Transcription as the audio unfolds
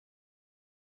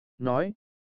nói,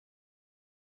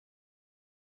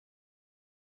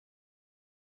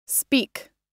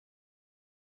 speak,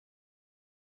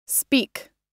 speak,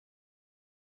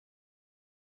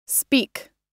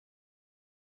 speak.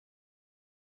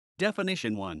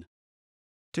 Definition 1.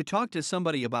 To talk to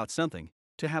somebody about something,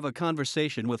 to have a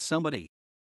conversation with somebody.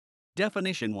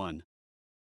 Definition 1.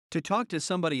 To talk to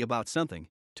somebody about something,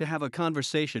 to have a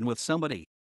conversation with somebody.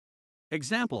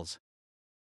 Examples.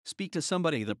 Speak to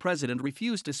somebody, the president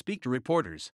refused to speak to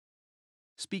reporters.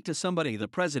 Speak to somebody, the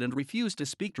president refused to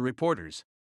speak to reporters.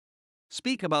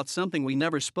 Speak about something we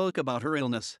never spoke about her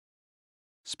illness.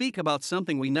 Speak about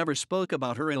something we never spoke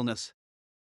about her illness.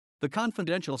 The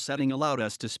confidential setting allowed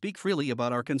us to speak freely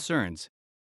about our concerns.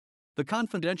 The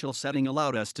confidential setting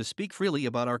allowed us to speak freely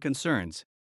about our concerns.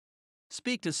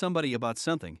 Speak to somebody about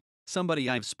something, somebody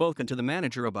I've spoken to the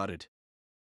manager about it.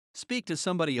 Speak to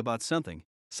somebody about something,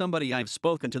 somebody I've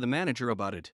spoken to the manager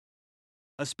about it.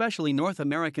 Especially North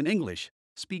American English,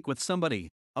 speak with somebody,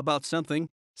 about something,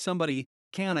 somebody,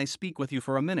 can I speak with you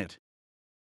for a minute?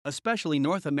 Especially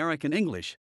North American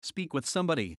English, speak with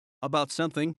somebody, about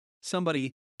something,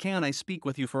 somebody, can I speak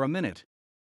with you for a minute?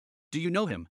 Do you know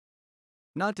him?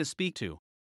 Not to speak to.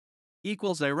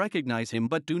 Equals I recognize him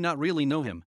but do not really know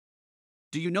him.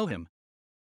 Do you know him?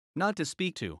 Not to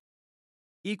speak to.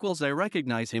 Equals I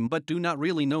recognize him but do not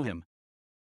really know him.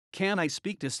 Can I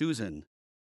speak to Susan?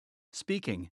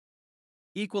 Speaking.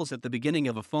 Equals at the beginning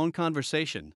of a phone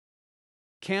conversation.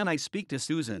 Can I speak to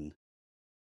Susan?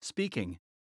 Speaking.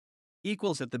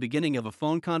 Equals at the beginning of a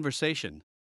phone conversation.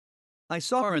 I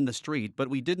saw her in the street but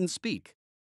we didn't speak.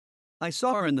 I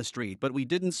saw her in the street but we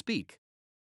didn't speak.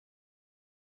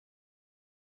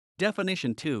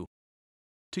 Definition 2.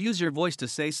 To use your voice to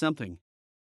say something.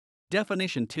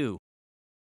 Definition 2.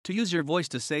 To use your voice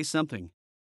to say something.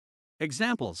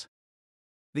 Examples.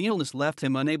 The illness left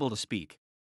him unable to speak.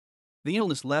 The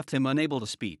illness left him unable to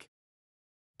speak.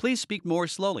 Please speak more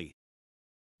slowly.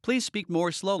 Please speak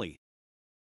more slowly.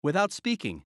 Without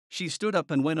speaking, she stood up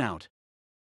and went out.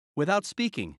 Without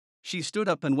speaking, she stood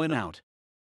up and went out.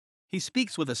 He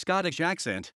speaks with a Scottish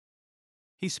accent.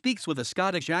 He speaks with a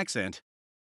Scottish accent.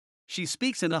 She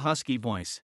speaks in a husky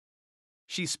voice.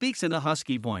 She speaks in a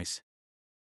husky voice.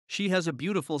 She has a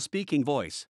beautiful speaking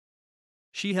voice.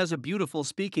 She has a beautiful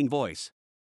speaking voice.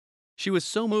 She was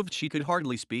so moved she could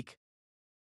hardly speak.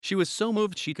 She was so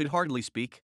moved she could hardly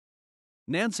speak.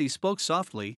 Nancy spoke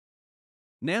softly.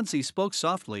 Nancy spoke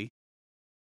softly.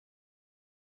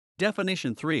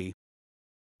 Definition 3.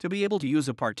 To be able to use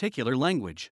a particular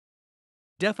language.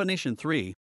 Definition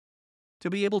 3. To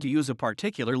be able to use a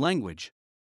particular language.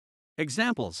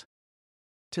 Examples.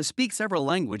 To speak several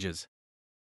languages.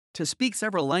 To speak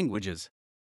several languages.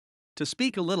 To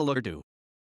speak a little Urdu.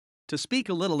 To speak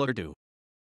a little Urdu.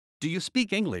 Do you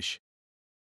speak English?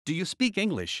 Do you speak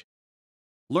English?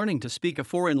 Learning to speak a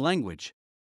foreign language.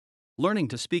 Learning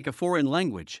to speak a foreign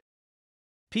language.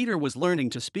 Peter was learning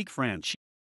to speak French.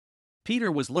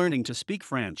 Peter was learning to speak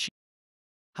French.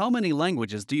 How many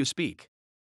languages do you speak?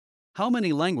 How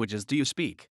many languages do you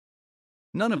speak?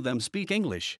 None of them speak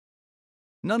English.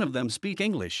 None of them speak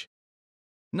English.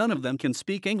 None of them can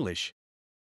speak English.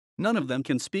 None of them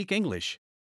can speak English.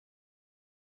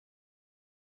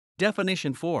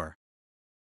 Definition 4.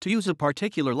 To use a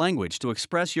particular language to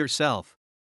express yourself.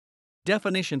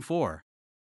 Definition 4.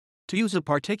 To use a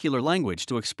particular language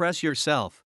to express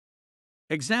yourself.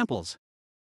 Examples.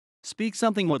 Speak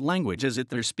something. What language is it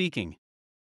they're speaking?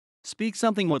 Speak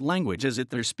something. What language is it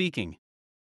they're speaking?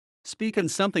 Speak in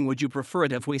something. Would you prefer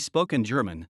it if we spoke in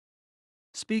German?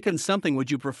 Speak in something. Would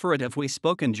you prefer it if we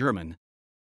spoke in German?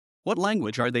 What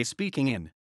language are they speaking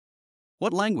in?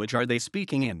 What language are they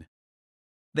speaking in?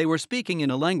 They were speaking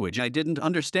in a language I didn't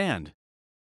understand.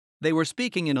 They were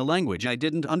speaking in a language I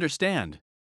didn't understand.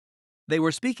 They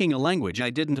were speaking a language I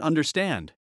didn't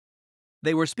understand.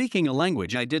 They were speaking a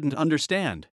language I didn't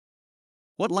understand.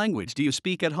 What language do you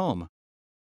speak at home?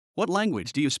 What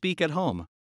language do you speak at home?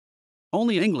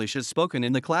 Only English is spoken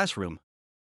in the classroom.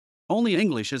 Only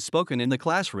English is spoken in the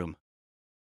classroom.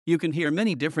 You can hear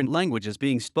many different languages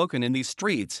being spoken in these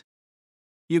streets.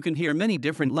 You can hear many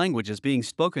different languages being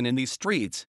spoken in these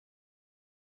streets.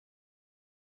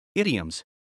 Idioms.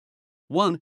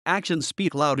 1. Actions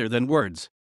speak louder than words.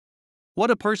 What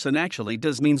a person actually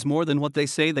does means more than what they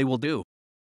say they will do.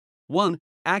 1.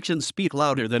 Actions speak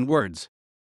louder than words.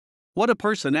 What a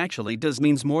person actually does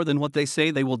means more than what they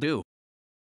say they will do.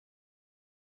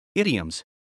 Idioms.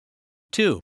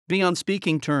 2. Be on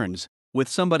speaking terms with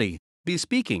somebody. Be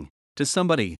speaking to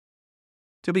somebody.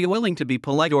 To be willing to be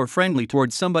polite or friendly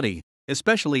towards somebody,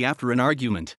 especially after an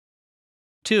argument.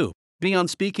 2. Be on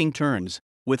speaking terms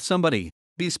with somebody.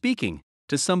 Be speaking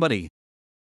to somebody.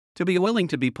 To be willing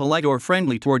to be polite or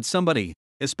friendly towards somebody,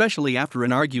 especially after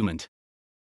an argument.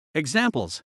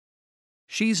 Examples.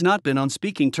 She's not been on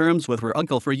speaking terms with her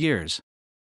uncle for years.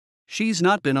 She's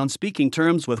not been on speaking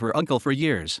terms with her uncle for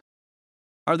years.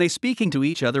 Are they speaking to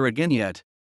each other again yet?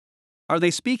 Are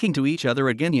they speaking to each other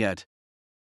again yet?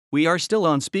 We are still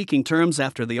on speaking terms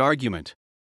after the argument.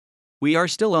 We are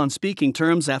still on speaking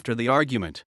terms after the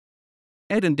argument.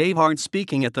 Ed and Dave aren't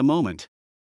speaking at the moment.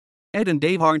 Ed and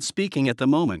Dave aren't speaking at the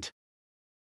moment.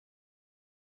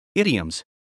 Idioms.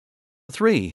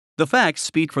 3. The facts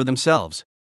speak for themselves.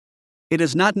 It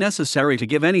is not necessary to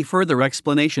give any further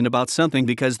explanation about something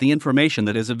because the information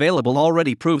that is available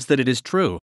already proves that it is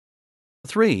true.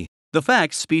 3. The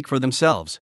facts speak for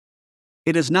themselves.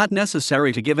 It is not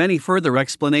necessary to give any further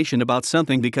explanation about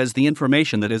something because the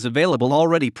information that is available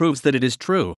already proves that it is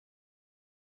true.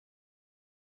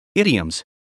 Idioms.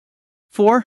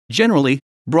 4. Generally,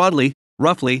 broadly,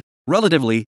 roughly,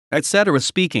 relatively, etc.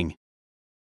 speaking.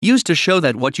 Used to show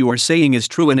that what you are saying is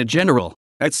true in a general,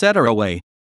 etc. way.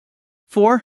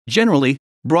 4. Generally,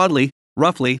 broadly,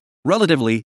 roughly,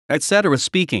 relatively, etc.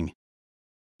 speaking.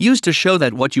 Used to show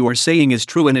that what you are saying is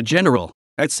true in a general,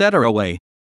 etc. way.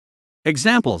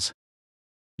 Examples.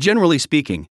 Generally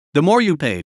speaking, the more you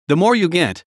pay, the more you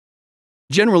get.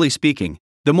 Generally speaking,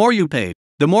 the more you pay,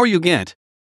 the more you get.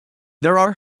 There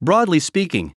are, broadly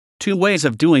speaking, two ways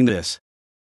of doing this.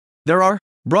 There are,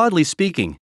 broadly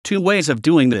speaking, two ways of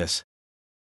doing this.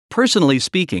 Personally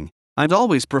speaking, I've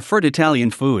always preferred Italian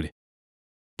food.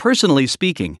 Personally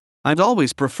speaking, I've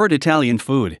always preferred Italian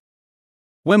food.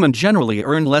 Women generally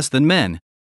earn less than men.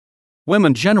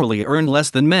 Women generally earn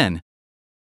less than men.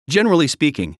 Generally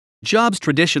speaking, jobs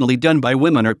traditionally done by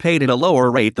women are paid at a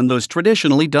lower rate than those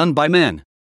traditionally done by men.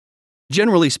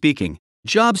 Generally speaking,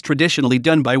 jobs traditionally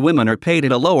done by women are paid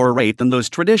at a lower rate than those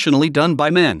traditionally done by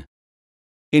men.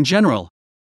 In general.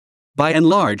 By and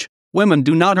large, women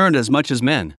do not earn as much as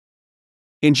men.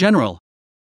 In general.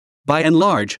 By and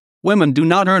large, women do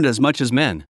not earn as much as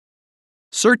men.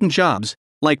 Certain jobs,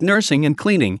 like nursing and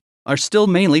cleaning, are still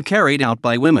mainly carried out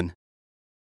by women.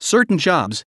 Certain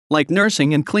jobs, like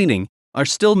nursing and cleaning, are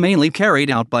still mainly carried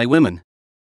out by women.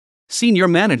 Senior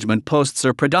management posts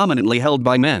are predominantly held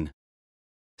by men.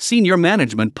 Senior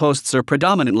management posts are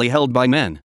predominantly held by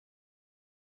men.